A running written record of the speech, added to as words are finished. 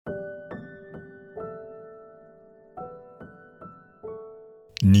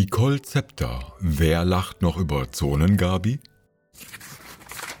Nicole Zepter, wer lacht noch über Zonengabi?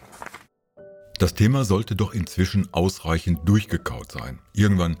 Das Thema sollte doch inzwischen ausreichend durchgekaut sein.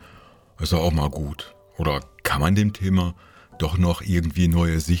 Irgendwann ist er auch mal gut. Oder kann man dem Thema doch noch irgendwie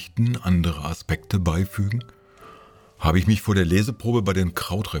neue Sichten, andere Aspekte beifügen? Habe ich mich vor der Leseprobe bei den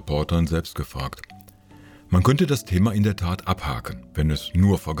Krautreportern selbst gefragt. Man könnte das Thema in der Tat abhaken, wenn es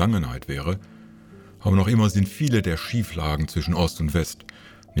nur Vergangenheit wäre. Aber noch immer sind viele der Schieflagen zwischen Ost und West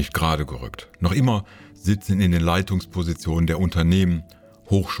nicht gerade gerückt. Noch immer sitzen in den Leitungspositionen der Unternehmen,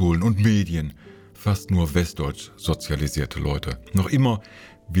 Hochschulen und Medien fast nur westdeutsch sozialisierte Leute. Noch immer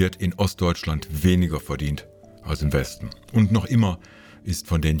wird in Ostdeutschland weniger verdient als im Westen. Und noch immer ist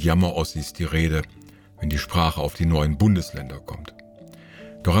von den Jammerossis die Rede, wenn die Sprache auf die neuen Bundesländer kommt.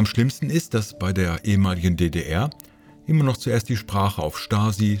 Doch am schlimmsten ist, dass bei der ehemaligen DDR immer noch zuerst die Sprache auf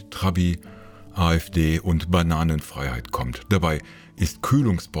Stasi, Trabi, AfD und Bananenfreiheit kommt. Dabei ist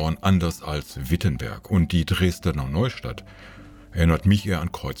Kühlungsborn anders als Wittenberg und die Dresdner Neustadt erinnert mich eher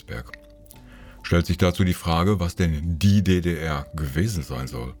an Kreuzberg. Stellt sich dazu die Frage, was denn die DDR gewesen sein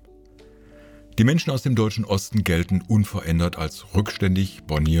soll. Die Menschen aus dem deutschen Osten gelten unverändert als rückständig,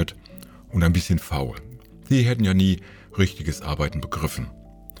 borniert und ein bisschen faul. Sie hätten ja nie richtiges Arbeiten begriffen.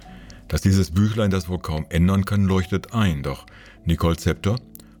 Dass dieses Büchlein das wohl kaum ändern kann, leuchtet ein, doch Nicole Zepter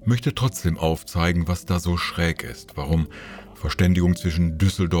möchte trotzdem aufzeigen, was da so schräg ist, warum Verständigung zwischen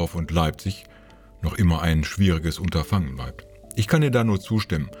Düsseldorf und Leipzig noch immer ein schwieriges Unterfangen bleibt. Ich kann ihr da nur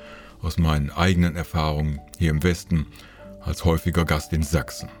zustimmen, aus meinen eigenen Erfahrungen hier im Westen als häufiger Gast in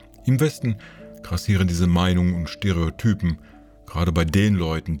Sachsen. Im Westen grassieren diese Meinungen und Stereotypen, gerade bei den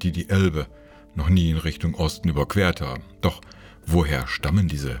Leuten, die die Elbe noch nie in Richtung Osten überquert haben. Doch woher stammen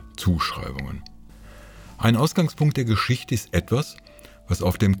diese Zuschreibungen? Ein Ausgangspunkt der Geschichte ist etwas, was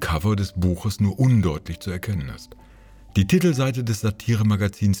auf dem Cover des Buches nur undeutlich zu erkennen ist. Die Titelseite des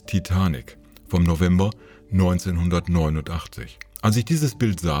Satiremagazins Titanic vom November 1989. Als ich dieses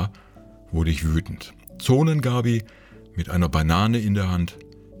Bild sah, wurde ich wütend. Zonengabi mit einer Banane in der Hand,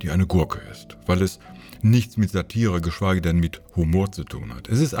 die eine Gurke ist, weil es nichts mit Satire, geschweige denn mit Humor zu tun hat.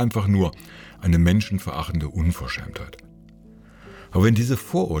 Es ist einfach nur eine menschenverachtende Unverschämtheit. Aber wenn diese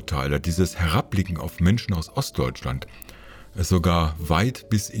Vorurteile, dieses Herabblicken auf Menschen aus Ostdeutschland es sogar weit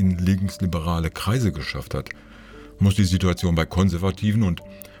bis in linksliberale Kreise geschafft hat, muss die Situation bei Konservativen und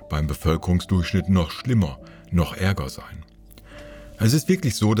beim Bevölkerungsdurchschnitt noch schlimmer, noch ärger sein. Es ist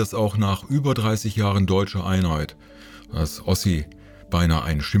wirklich so, dass auch nach über 30 Jahren deutscher Einheit das Ossi beinahe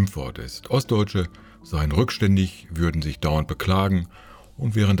ein Schimpfwort ist. Ostdeutsche seien rückständig, würden sich dauernd beklagen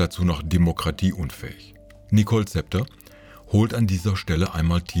und wären dazu noch demokratieunfähig. Nicole Zepter holt an dieser Stelle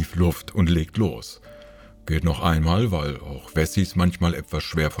einmal tief Luft und legt los. Geht noch einmal, weil auch Wessis manchmal etwas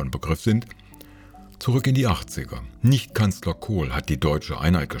schwer von Begriff sind, zurück in die 80er. Nicht Kanzler Kohl hat die deutsche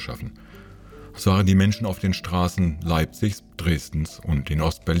Einheit geschaffen. Es waren die Menschen auf den Straßen Leipzigs, Dresdens und in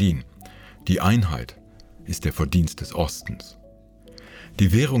Ostberlin. Die Einheit ist der Verdienst des Ostens.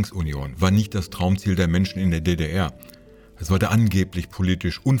 Die Währungsunion war nicht das Traumziel der Menschen in der DDR. Es war der angeblich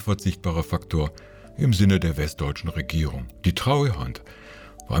politisch unverzichtbare Faktor im Sinne der westdeutschen Regierung. Die Treuhand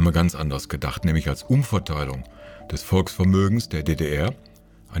war einmal ganz anders gedacht, nämlich als Umverteilung des Volksvermögens der DDR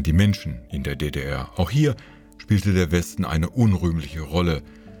an die Menschen in der DDR. Auch hier spielte der Westen eine unrühmliche Rolle,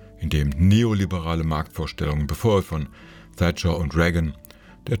 indem neoliberale Marktvorstellungen, bevor von Thatcher und Reagan,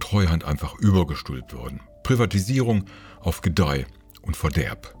 der Treuhand einfach übergestülpt wurden. Privatisierung auf Gedeih und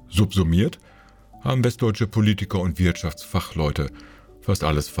Verderb. Subsumiert haben westdeutsche Politiker und Wirtschaftsfachleute fast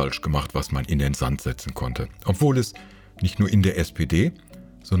alles falsch gemacht, was man in den Sand setzen konnte. Obwohl es nicht nur in der SPD,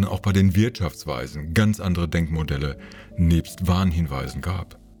 sondern auch bei den Wirtschaftsweisen ganz andere Denkmodelle nebst Warnhinweisen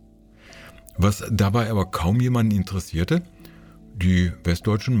gab. Was dabei aber kaum jemanden interessierte: die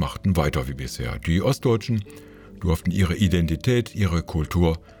Westdeutschen machten weiter wie bisher. Die Ostdeutschen durften ihre Identität, ihre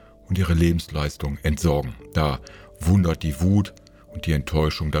Kultur und ihre Lebensleistung entsorgen. Da wundert die Wut und die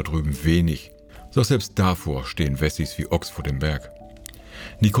Enttäuschung da drüben wenig. Doch selbst davor stehen Wessis wie Ochs vor dem Berg.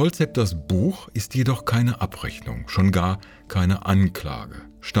 Nicole Zepters Buch ist jedoch keine Abrechnung, schon gar keine Anklage.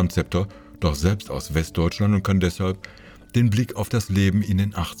 Stammt Zepter doch selbst aus Westdeutschland und kann deshalb den Blick auf das Leben in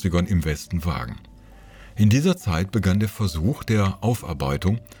den 80ern im Westen wagen. In dieser Zeit begann der Versuch der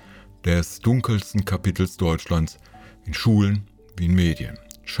Aufarbeitung des dunkelsten Kapitels Deutschlands in Schulen wie in Medien.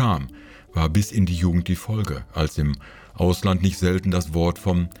 Scham war bis in die Jugend die Folge, als im Ausland nicht selten das Wort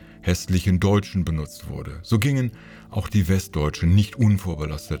vom hässlichen Deutschen benutzt wurde. So gingen auch die Westdeutschen nicht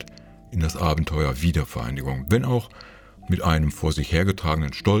unvorbelastet in das Abenteuer Wiedervereinigung, wenn auch mit einem vor sich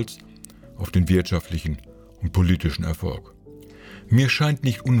hergetragenen Stolz auf den wirtschaftlichen und politischen Erfolg. Mir scheint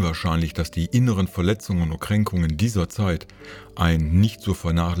nicht unwahrscheinlich, dass die inneren Verletzungen und Kränkungen dieser Zeit ein nicht zu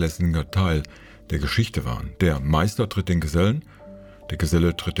vernachlässigender Teil der Geschichte waren. Der Meister tritt den Gesellen, der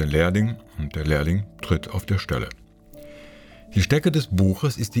Geselle tritt den Lehrling und der Lehrling tritt auf der Stelle. Die Stärke des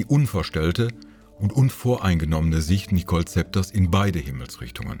Buches ist die unverstellte und unvoreingenommene Sicht Nicole Zepters in beide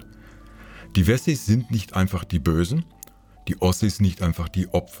Himmelsrichtungen. Die Wessis sind nicht einfach die Bösen, die Ossis nicht einfach die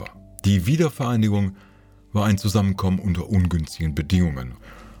Opfer. Die Wiedervereinigung war ein Zusammenkommen unter ungünstigen Bedingungen,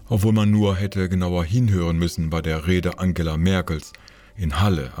 obwohl man nur hätte genauer hinhören müssen bei der Rede Angela Merkels in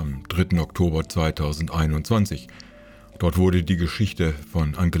Halle am 3. Oktober 2021. Dort wurde die Geschichte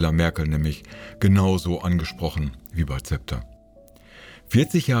von Angela Merkel nämlich genauso angesprochen wie bei Zepter.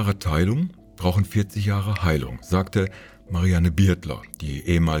 40 Jahre Teilung brauchen 40 Jahre Heilung, sagte Marianne Bierdler, die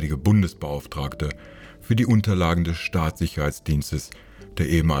ehemalige Bundesbeauftragte für die Unterlagen des Staatssicherheitsdienstes der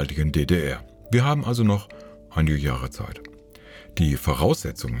ehemaligen DDR. Wir haben also noch einige Jahre Zeit. Die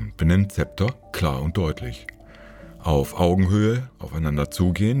Voraussetzungen benennt Zepter klar und deutlich. Auf Augenhöhe aufeinander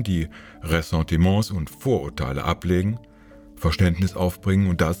zugehen, die Ressentiments und Vorurteile ablegen, Verständnis aufbringen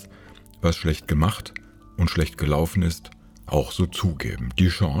und das, was schlecht gemacht und schlecht gelaufen ist, auch so zugeben. Die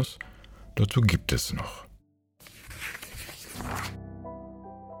Chance dazu gibt es noch.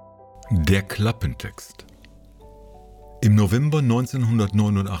 Der Klappentext. Im November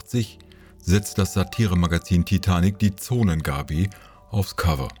 1989 setzt das Satiremagazin Titanic die Zonengabi aufs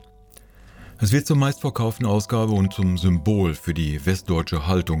Cover. Es wird zur meistverkauften Ausgabe und zum Symbol für die westdeutsche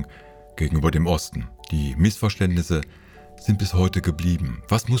Haltung gegenüber dem Osten. Die Missverständnisse sind bis heute geblieben.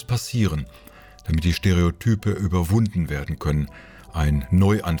 Was muss passieren, damit die Stereotype überwunden werden können, ein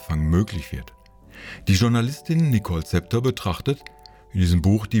Neuanfang möglich wird? Die Journalistin Nicole Zepter betrachtet in diesem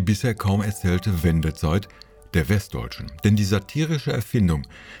Buch die bisher kaum erzählte Wendezeit der Westdeutschen. Denn die satirische Erfindung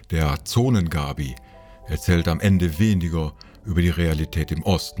der Zonengabi erzählt am Ende weniger über die Realität im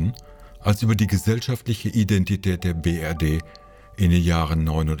Osten als über die gesellschaftliche Identität der BRD in den Jahren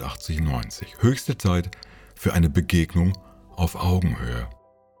 89-90. Höchste Zeit für eine Begegnung auf Augenhöhe.